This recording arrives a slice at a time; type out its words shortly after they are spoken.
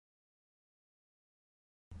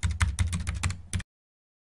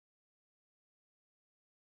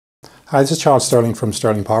Hi, this is Charles Stirling from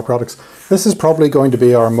Stirling Power Products. This is probably going to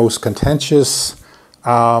be our most contentious,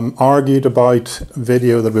 argued about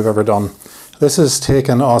video that we've ever done. This has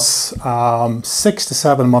taken us 6 to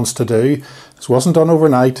 7 months to do. This wasn't done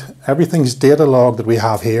overnight. Everything's data logged that we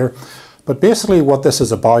have here. But basically what this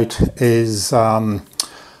is about is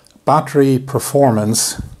battery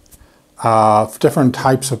performance, different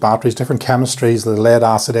types of batteries, different chemistries, the lead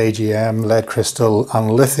acid AGM, lead crystal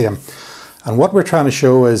and lithium. And what we're trying to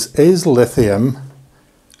show is lithium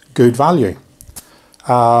good value?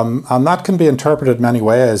 And that can be interpreted many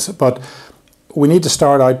ways, but we need to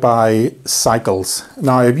start out by cycles.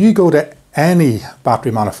 Now, if you go to any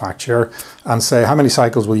battery manufacturer and say, how many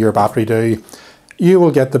cycles will your battery do? You will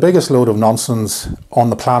get the biggest load of nonsense on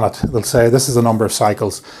the planet. They'll say, this is the number of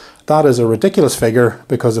cycles. That is a ridiculous figure,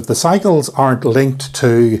 because if the cycles aren't linked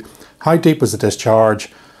to how deep was the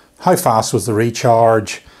discharge, how fast was the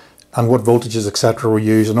recharge, and what voltages, etc. were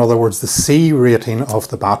used, in other words, the C rating of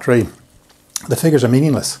the battery, the figures are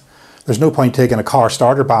meaningless. There's no point taking a car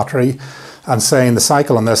starter battery and saying the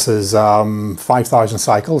cycle on this is 5,000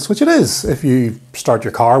 cycles, which it is. If you start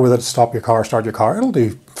your car with it, stop your car, start your car, it'll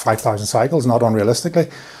do 5,000 cycles, not unrealistically.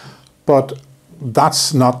 But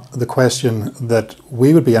that's not the question that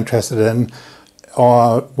we would be interested in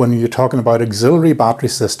when you're talking about auxiliary battery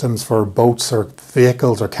systems for boats or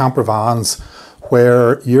vehicles or camper vans,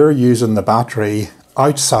 where you're using the battery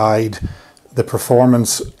outside the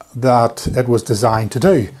performance that it was designed to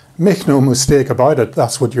do. Make no mistake about it,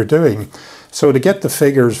 that's what you're doing. So to get the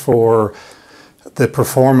figures for the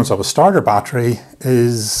performance of a starter battery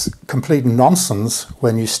is complete nonsense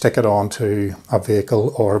when you stick it onto a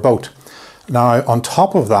vehicle or a boat. Now, on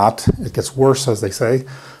top of that, it gets worse, as they say.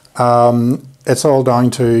 It's all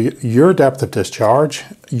down to your depth of discharge,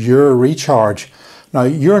 your recharge. Now,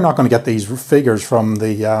 you're not going to get these figures from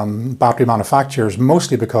the battery manufacturers,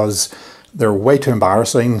 mostly because they're way too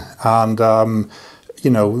embarrassing and you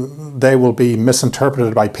know, they will be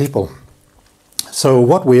misinterpreted by people. So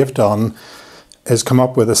what we have done is come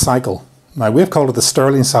up with a cycle. Now, we've called it the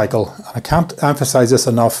Stirling Cycle, and I can't emphasize this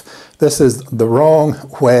enough. This is the wrong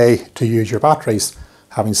way to use your batteries.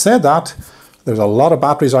 Having said that, there's a lot of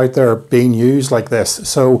batteries out there being used like this.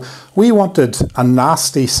 So we wanted a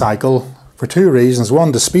nasty cycle for two reasons.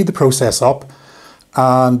 One, to speed the process up,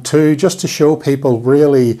 and two, just to show people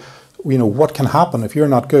really, you know, what can happen if you're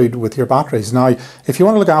not good with your batteries. Now, if you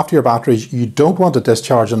want to look after your batteries, you don't want to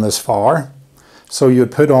discharge them this far. So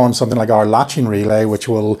you'd put on something like our latching relay, which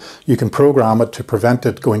you can program it to prevent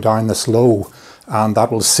it going down this low, and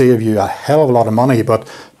that will save you a hell of a lot of money.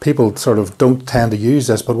 But people sort of don't tend to use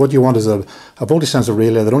this. But what you want is a voltage sensor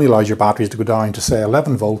relay that only allows your batteries to go down to, say,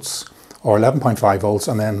 11 volts or 11.5 volts,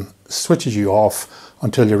 and then switches you off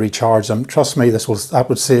until you recharge them. Trust me, that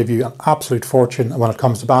would save you an absolute fortune when it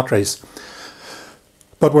comes to batteries.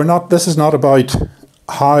 But this is not about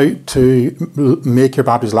how to make your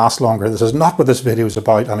batteries last longer. This is not what this video is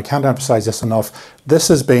about, and I can't emphasize this enough. This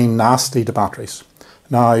has been nasty to batteries.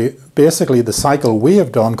 Now, basically the cycle we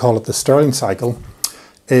have done, call it the Stirling Cycle,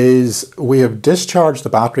 is we have discharged the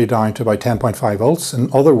battery down to about 10.5 volts.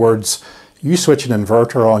 In other words, you switch an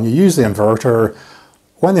inverter on, you use the inverter.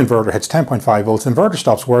 When the inverter hits 10.5 volts, the inverter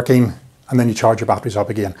stops working, and then you charge your batteries up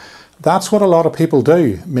again. That's what a lot of people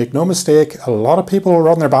do. Make no mistake, a lot of people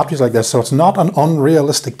run their batteries like this, so it's not an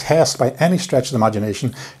unrealistic test by any stretch of the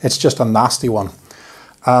imagination. It's just a nasty one.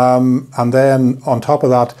 And then on top of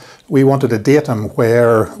that, we wanted a datum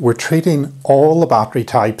where we're treating all the battery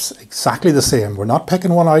types exactly the same. We're not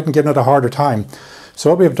picking one out and giving it a harder time. So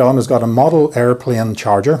what we've done is got a model airplane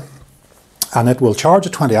charger, and it will charge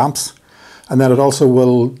at 20 amps. And then it also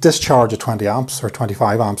will discharge at 20 amps or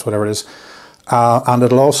 25 amps, whatever it is. And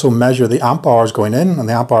it'll also measure the amp hours going in and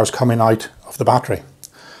the amp hours coming out of the battery.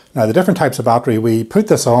 Now, the different types of battery, we put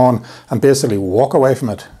this on and basically walk away from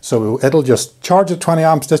it. So it'll just charge at 20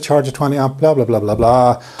 amps, discharge at 20 amps, blah, blah, blah, blah,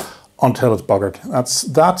 blah, until it's buggered.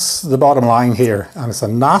 That's the bottom line here. And it's a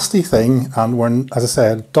nasty thing. And as I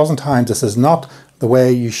said a dozen times, this is not the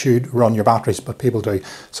way you should run your batteries, but people do.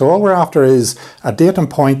 So all we're after is a datum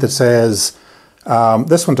point that says,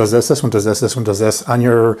 this one does this, this one does this, this one does this, and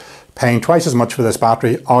you're paying twice as much for this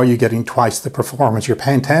battery. Are you getting twice the performance? You're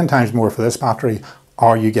paying 10 times more for this battery.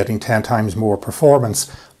 Are you getting 10 times more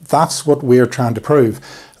performance? That's what we're trying to prove.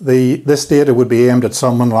 This data would be aimed at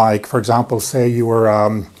someone like, for example, say you were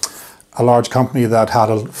a large company that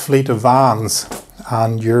had a fleet of vans,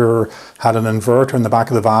 and you had an inverter in the back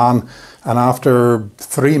of the van, and after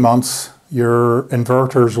 3 months your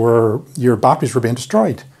batteries were being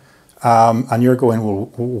destroyed. And you're going, well,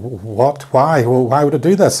 what? Why? Well, why would it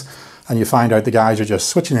do this? And you find out the guys are just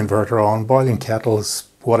switching the inverter on, boiling kettles,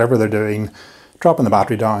 whatever they're doing, dropping the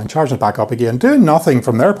battery down, charging it back up again, doing nothing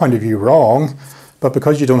from their point of view wrong, but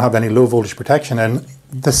because you don't have any low voltage protection in,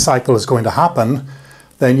 this cycle is going to happen,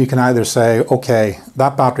 then you can either say, okay,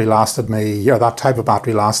 that battery lasted me, or that type of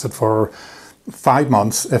battery lasted for 5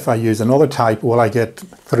 months. If I use another type, will I get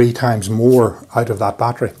 3 times more out of that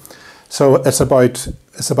battery? So it's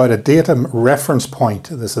about a data reference point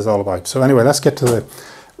this is all about. So anyway, let's get to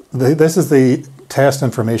this is the test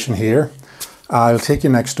information here. I'll take you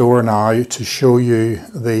next door now to show you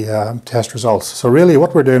the test results. So really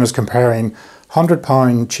what we're doing is comparing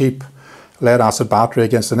 £100 cheap lead acid battery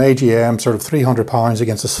against an AGM, sort of £300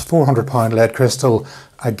 against a £400 lead crystal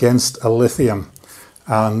against a lithium,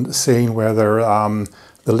 and seeing whether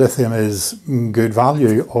the lithium is good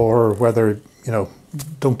value or whether, you know,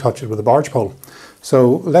 don't touch it with a barge pole.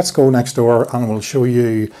 So let's go next door and we'll show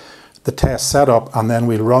you the test setup, and then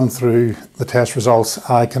we'll run through the test results.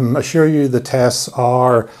 I can assure you the tests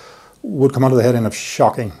would come under the heading of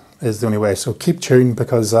shocking is the only way. So keep tuned,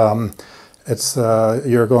 because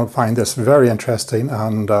you're going to find this very interesting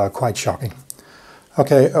and quite shocking.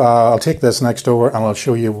 Okay, I'll take this next door and I'll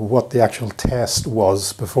show you what the actual test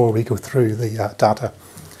was before we go through the data.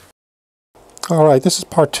 All right, this is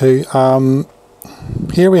part 2.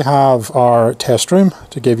 Here we have our test room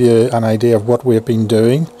to give you an idea of what we've been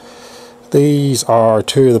doing. These are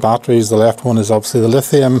 2 of the batteries. The left one is obviously the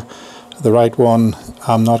lithium. The right one,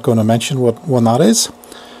 I'm not going to mention what one that is.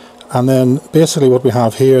 And then basically what we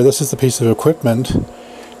have here, this is the piece of equipment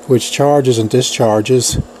which charges and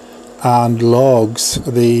discharges and logs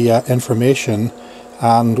the information,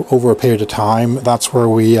 and over a period of time, that's where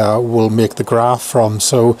we will make the graph from.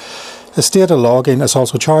 So the data logging is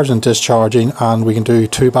also charging and discharging, and we can do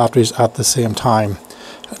 2 batteries at the same time.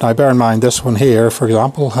 Now bear in mind, this one here, for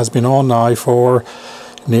example, has been on now for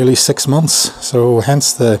nearly 6 months. So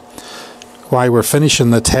hence why we're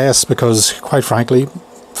finishing the test, because quite frankly,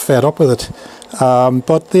 fed up with it.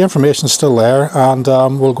 But the information is still there, and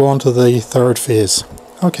we'll go on to the 3rd phase.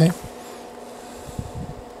 Okay.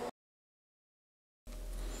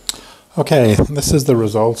 Okay, this is the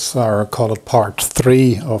results, or call it part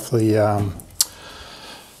 3 of the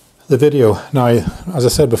video. Now, as I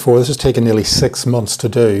said before, this has taken nearly 6 months to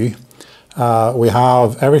do. We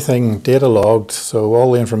have everything data logged, so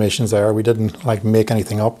all the information's there. We didn't make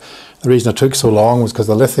anything up. The reason it took so long was because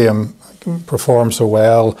the lithium performed so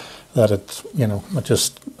well that it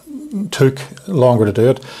just took longer to do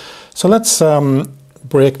it. So let's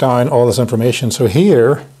break down all this information. So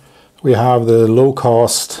here we have the low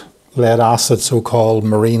cost lead acid, so-called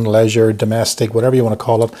marine leisure, domestic, whatever you want to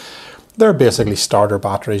call it. They're basically starter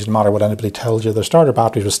batteries, no matter what anybody tells you. They're starter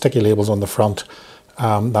batteries with sticky labels on the front.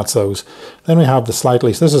 That's those. Then we have the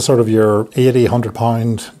slightly, so this is sort of your 80, 100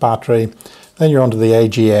 pound battery. Then you're onto the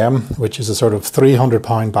AGM, which is a sort of 300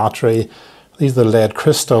 pound battery. These are the lead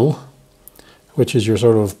crystal, which is your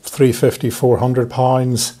sort of 350, 400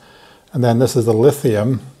 pounds. And then this is the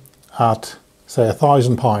lithium at, say,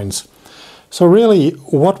 1,000 pounds. So really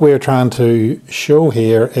what we're trying to show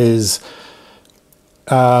here is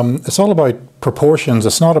it's all about proportions.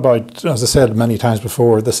 It's not about, as I said many times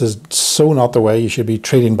before, this is so not the way you should be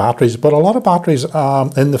treating batteries, but a lot of batteries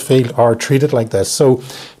in the field are treated like this. So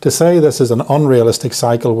to say this is an unrealistic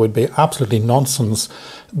cycle would be absolutely nonsense.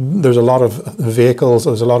 There's a lot of vehicles,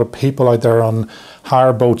 there's a lot of people out there on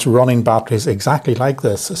hire boats running batteries exactly like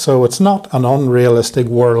this. So it's not an unrealistic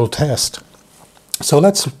world test. So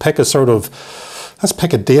let's pick a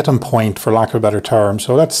datum point, for lack of a better term.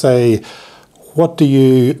 So let's say, what do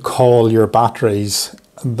you call your batteries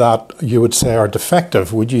that you would say are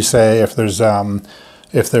defective? Would you say if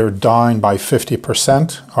they're down by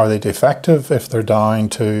 50%, are they defective? If they're down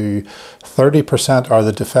to 30%, are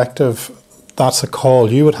they defective? That's a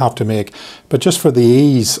call you would have to make. But just for the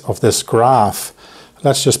ease of this graph,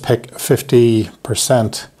 let's just pick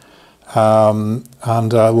 50%.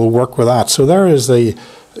 And we'll work with that. So there is the,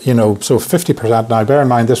 so 50%. Now bear in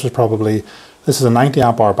mind, this is a 90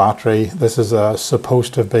 amp hour battery. This is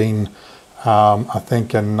supposed to have been, I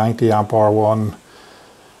think, a 90 amp hour one.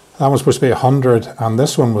 That was supposed to be 100, and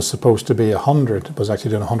this one was supposed to be 100. It was actually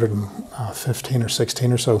doing 115 or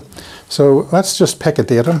 16 or so. So let's just pick a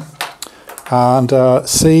datum and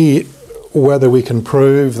see whether we can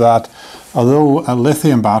prove that although a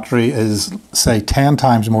lithium battery is, say, 10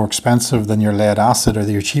 times more expensive than your lead acid or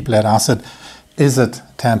your cheap lead acid, is it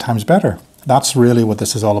 10 times better? That's really what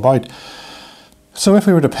this is all about. So if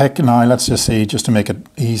we were to pick now, let's just see, just to make it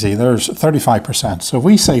easy, there's 35%. So if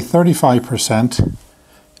we say 35%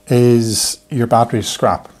 is your battery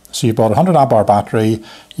scrap. So you bought a 100 amp hour battery,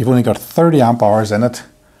 you've only got 30 amp hours in it.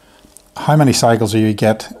 How many cycles do you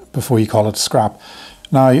get before you call it scrap?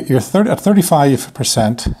 Now, at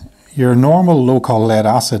 35%, your normal low-call lead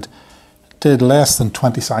acid did less than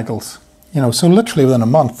 20 cycles. So literally within a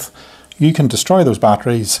month, you can destroy those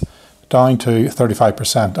batteries down to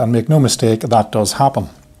 35%, and make no mistake, that does happen.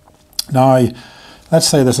 Now, let's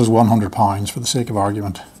say this is £100 for the sake of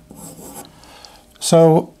argument.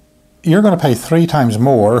 So you're going to pay 3 times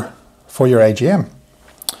more for your AGM.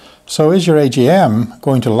 So is your AGM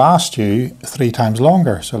going to last you 3 times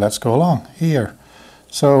longer? So let's go along here.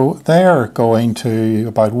 So they're going to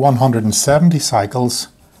about 170 cycles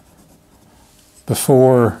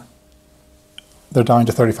before they're down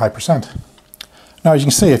to 35%. Now, as you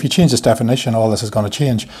can see, if you change this definition, all this is going to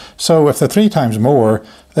change. So if they're 3 times more,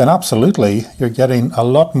 then absolutely you're getting a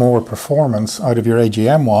lot more performance out of your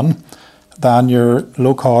AGM1 than your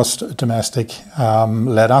low-cost domestic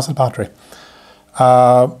lead acid battery.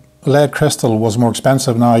 Lead crystal was more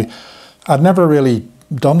expensive. Now, I'd never really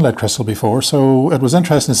done lead crystal before, so it was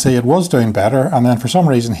interesting to see it was doing better, and then for some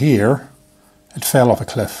reason here, it fell off a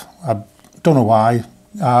cliff. I don't know why.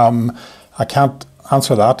 I can't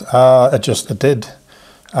answer that. It did.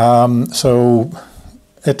 So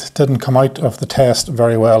it didn't come out of the test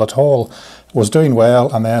very well at all. It was doing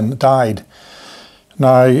well and then died.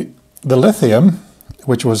 Now, the lithium,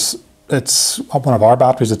 it's one of our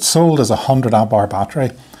batteries, it's sold as a 100 amp hour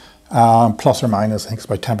battery, plus or minus, I think it's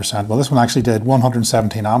about 10%. Well, this one actually did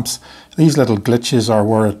 117 amps. These little glitches are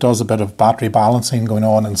where it does a bit of battery balancing going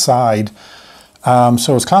on inside.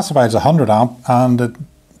 So it's classified as 100 amp, and it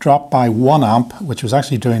dropped by 1 amp, which was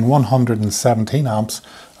actually doing 117 amps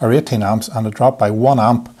or 18 amps, and it dropped by 1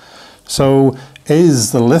 amp. So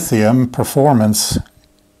is the lithium performance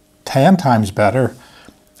 10 times better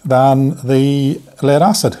than the lead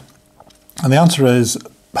acid? And the answer is,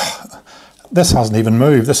 this hasn't even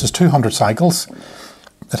moved. This is 200 cycles.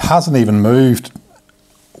 It hasn't even moved.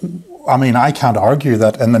 I mean, I can't argue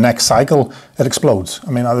that in the next cycle it explodes. I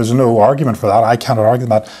mean, there's no argument for that. I can't argue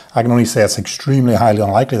that. I can only say it's extremely highly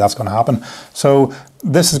unlikely that's going to happen. So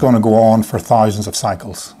this is going to go on for thousands of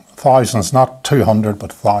cycles. Thousands, not 200,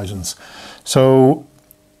 but thousands. So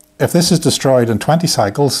if this is destroyed in 20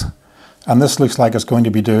 cycles, and this looks like it's going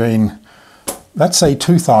to be doing, let's say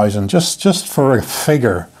 2,000, just for a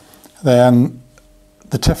figure, then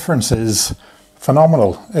the difference is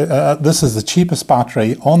phenomenal. This is the cheapest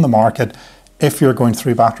battery on the market if you're going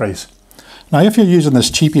through batteries. Now, if you're using this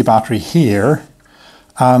cheapy battery here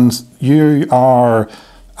and you are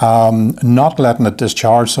not letting it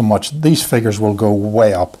discharge so much, these figures will go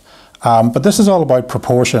way up. But this is all about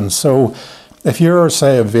proportions. So if you're,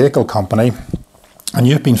 say, a vehicle company and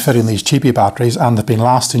you've been fitting these cheapy batteries and they've been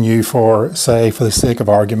lasting you for, say, for the sake of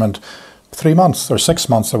argument, 3 months or 6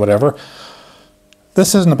 months or whatever,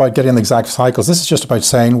 this isn't about getting the exact cycles. This is just about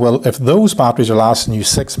saying, well, if those batteries are lasting you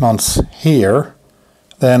 6 months here,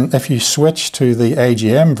 then if you switch to the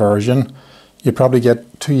AGM version, you probably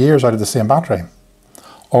get 2 years out of the same battery.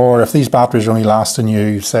 Or if these batteries are only lasting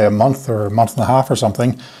you, say, a month or a month and a half or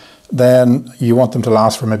something, then you want them to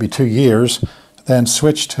last for maybe 2 years, then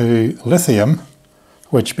switch to lithium,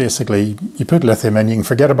 which basically you put lithium in, you can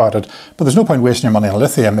forget about it. But there's no point wasting your money on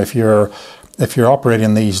lithium if you're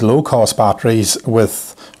operating these low-cost batteries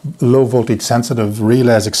with low-voltage sensitive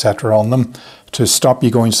relays, etc. on them to stop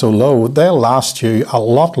you going so low. They'll last you a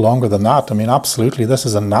lot longer than that. I mean, absolutely, this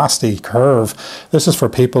is a nasty curve. This is for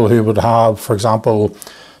people who would have, for example,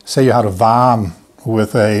 say you had a van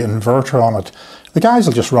with an inverter on it. The guys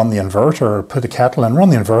will just run the inverter, put the kettle in, run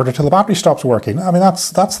the inverter till the battery stops working. I mean,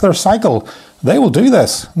 that's their cycle. They will do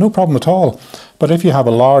this, no problem at all. But if you have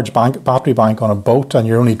a large battery bank on a boat and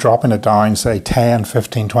you're only dropping it down, say 10,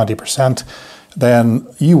 15, 20%, then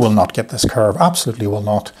you will not get this curve. Absolutely will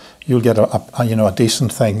not. You'll get a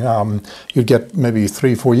decent thing. You'll get maybe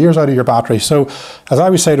 3-4 years out of your battery. So as I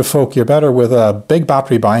always say to folk, you're better with a big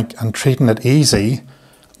battery bank and treating it easy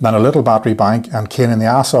than a little battery bank and caning the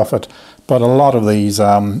ass off it. But a lot of these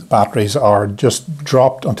batteries are just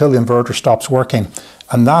dropped until the inverter stops working.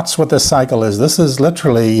 And that's what this cycle is. This is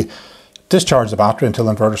literally discharge the battery until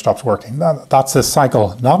the inverter stops working. That's this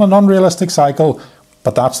cycle. Not an unrealistic cycle,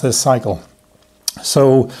 but that's this cycle.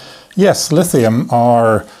 So yes, lithium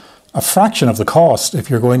are a fraction of the cost if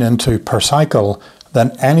you're going into per cycle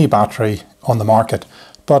than any battery on the market.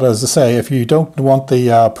 But as I say, if you don't want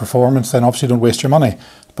the performance, then obviously don't waste your money.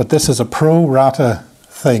 But this is a pro rata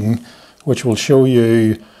thing which will show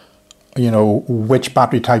you, which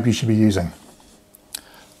battery type you should be using.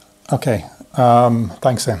 Okay,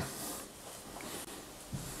 thanks then.